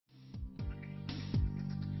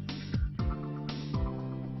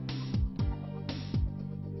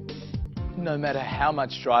No matter how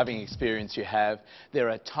much driving experience you have, there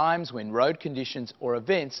are times when road conditions or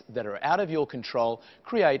events that are out of your control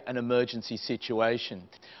create an emergency situation.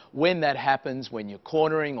 When that happens, when you're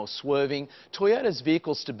cornering or swerving, Toyota's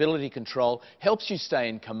Vehicle Stability Control helps you stay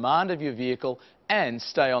in command of your vehicle and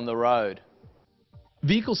stay on the road.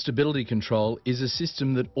 Vehicle Stability Control is a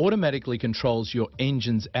system that automatically controls your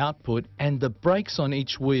engine's output and the brakes on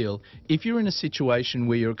each wheel if you're in a situation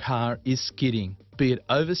where your car is skidding, be it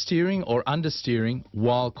oversteering or understeering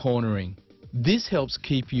while cornering. This helps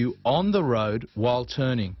keep you on the road while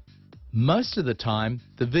turning. Most of the time,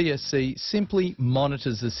 the VSC simply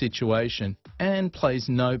monitors the situation and plays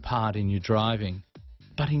no part in your driving.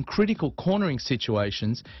 But in critical cornering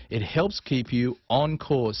situations, it helps keep you on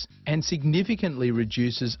course and significantly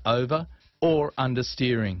reduces over or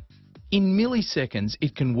understeering. In milliseconds,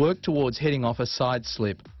 it can work towards heading off a side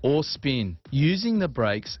slip or spin, using the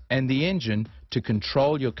brakes and the engine to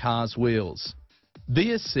control your car's wheels.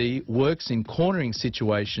 VSC works in cornering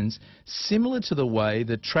situations similar to the way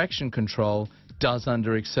that traction control does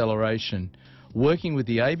under acceleration, working with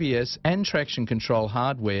the ABS and traction control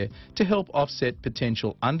hardware to help offset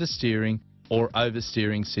potential understeering or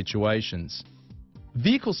oversteering situations.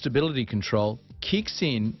 Vehicle Stability Control kicks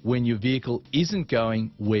in when your vehicle isn't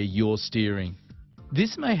going where you're steering.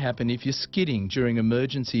 This may happen if you're skidding during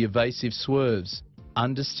emergency evasive swerves,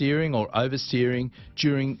 understeering or oversteering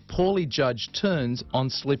during poorly judged turns on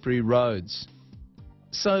slippery roads.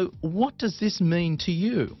 So what does this mean to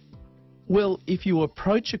you? Well, if you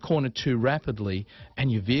approach a corner too rapidly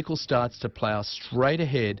and your vehicle starts to plough straight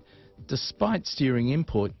ahead, despite steering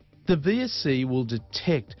input, the VSC will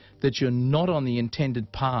detect that you're not on the intended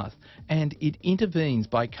path and it intervenes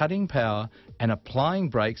by cutting power and applying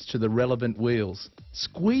brakes to the relevant wheels,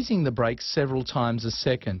 squeezing the brakes several times a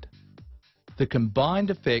second. The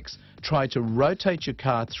combined effects try to rotate your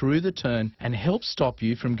car through the turn and help stop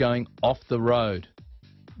you from going off the road.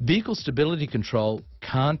 Vehicle Stability Control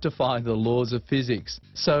can't defy the laws of physics,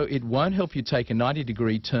 so it won't help you take a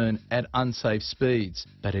 90-degree turn at unsafe speeds,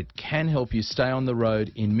 but it can help you stay on the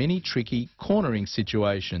road in many tricky cornering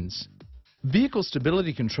situations. Vehicle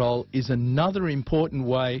Stability Control is another important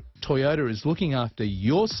way Toyota is looking after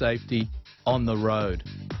your safety on the road.